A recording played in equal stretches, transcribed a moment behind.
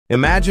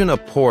Imagine a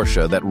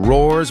Porsche that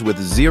roars with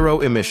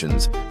zero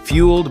emissions,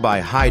 fueled by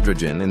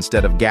hydrogen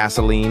instead of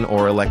gasoline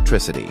or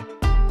electricity.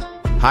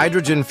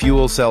 Hydrogen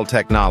fuel cell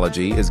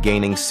technology is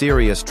gaining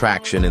serious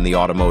traction in the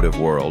automotive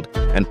world,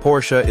 and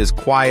Porsche is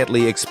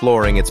quietly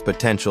exploring its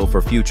potential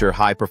for future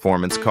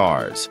high-performance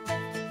cars.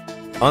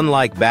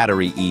 Unlike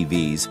battery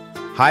EVs,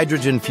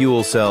 hydrogen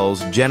fuel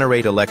cells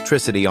generate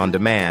electricity on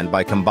demand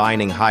by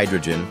combining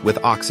hydrogen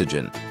with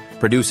oxygen,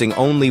 producing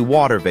only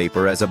water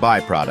vapor as a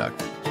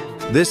byproduct.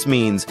 This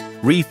means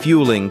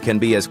refueling can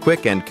be as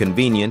quick and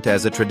convenient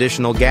as a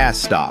traditional gas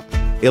stop,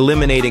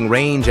 eliminating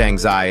range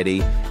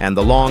anxiety and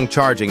the long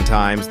charging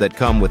times that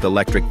come with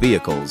electric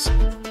vehicles.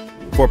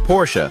 For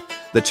Porsche,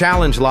 the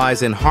challenge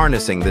lies in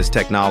harnessing this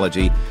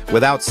technology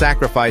without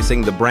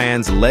sacrificing the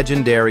brand's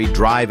legendary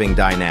driving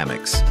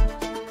dynamics.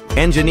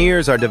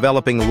 Engineers are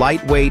developing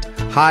lightweight,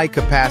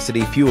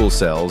 high-capacity fuel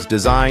cells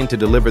designed to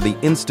deliver the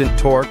instant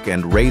torque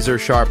and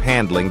razor-sharp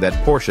handling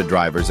that Porsche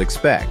drivers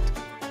expect.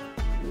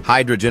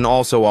 Hydrogen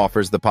also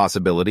offers the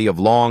possibility of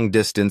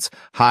long-distance,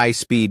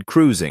 high-speed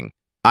cruising,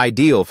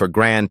 ideal for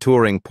grand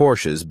touring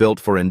Porsches built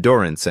for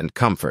endurance and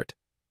comfort.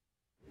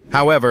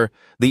 However,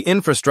 the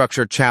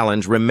infrastructure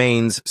challenge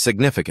remains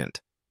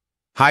significant.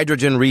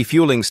 Hydrogen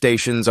refueling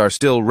stations are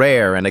still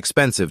rare and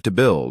expensive to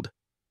build.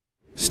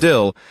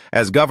 Still,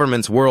 as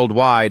governments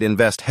worldwide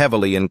invest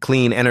heavily in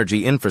clean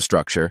energy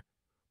infrastructure,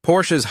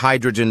 Porsche's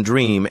hydrogen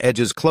dream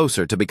edges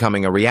closer to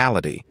becoming a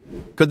reality.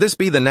 Could this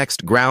be the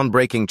next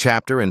groundbreaking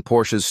chapter in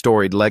Porsche's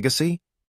storied legacy?